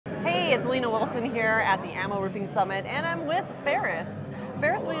Hey, it's Lena Wilson here at the AMMO Roofing Summit, and I'm with Ferris.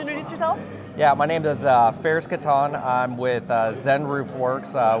 Ferris, will you introduce yourself? Yeah, my name is Ferris Catan. I'm with Zen Roof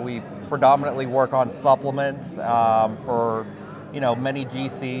Works. We predominantly work on supplements for many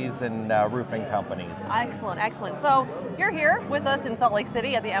GCs and roofing companies. Excellent, excellent. So you're here with us in Salt Lake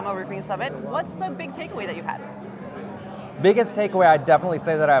City at the AMMO Roofing Summit. What's a big takeaway that you've had? Biggest takeaway I'd definitely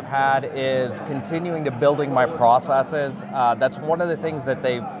say that I've had is continuing to building my processes. That's one of the things that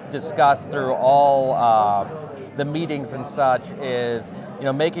they've discussed through all the meetings and such is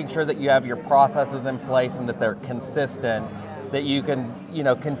making sure that you have your processes in place and that they're consistent, that you can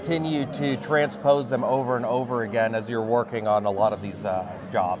continue to transpose them over and over again as you're working on a lot of these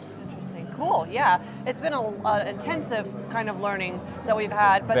jobs. Cool, yeah. It's been an intensive kind of learning that we've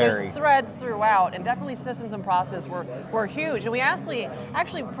had, but there's threads throughout, and definitely systems and process were huge. And we actually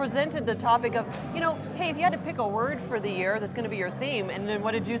presented the topic of, hey, if you had to pick a word for the year that's going to be your theme, and then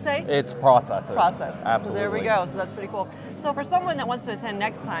what did you say? It's processes. Process. Absolutely. So there we go. So that's pretty cool. So for someone that wants to attend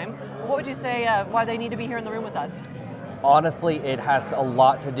next time, what would you say why they need to be here in the room with us? Honestly, it has a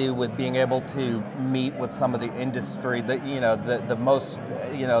lot to do with being able to meet with some of the industry, the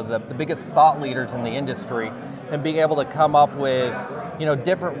biggest thought leaders in the industry, and being able to come up with,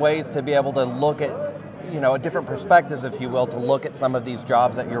 different ways to be able to look at, different perspectives, if you will, to look at some of these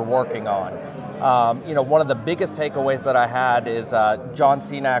jobs that you're working on. One of the biggest takeaways that I had is John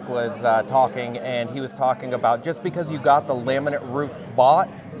Cenac was talking, and he was talking about just because you got the laminate roof bought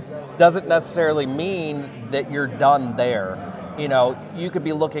doesn't necessarily mean that you're done there. You could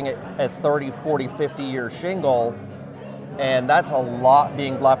be looking at 30, 40, 50-year shingle, and that's a lot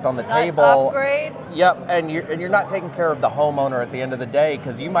being left on the table. Upgrade. Yep, and you're not taking care of the homeowner at the end of the day,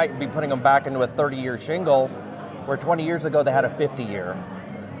 because you might be putting them back into a 30-year shingle, where 20 years ago they had a 50-year.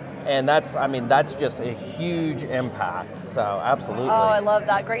 And that's just a huge impact, so absolutely. Oh, I love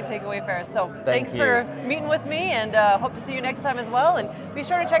that. Great takeaway, Ferris. So thanks for meeting with me, and hope to see you next time as well. And be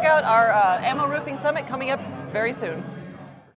sure to check out our AMMO Roofing Summit coming up very soon.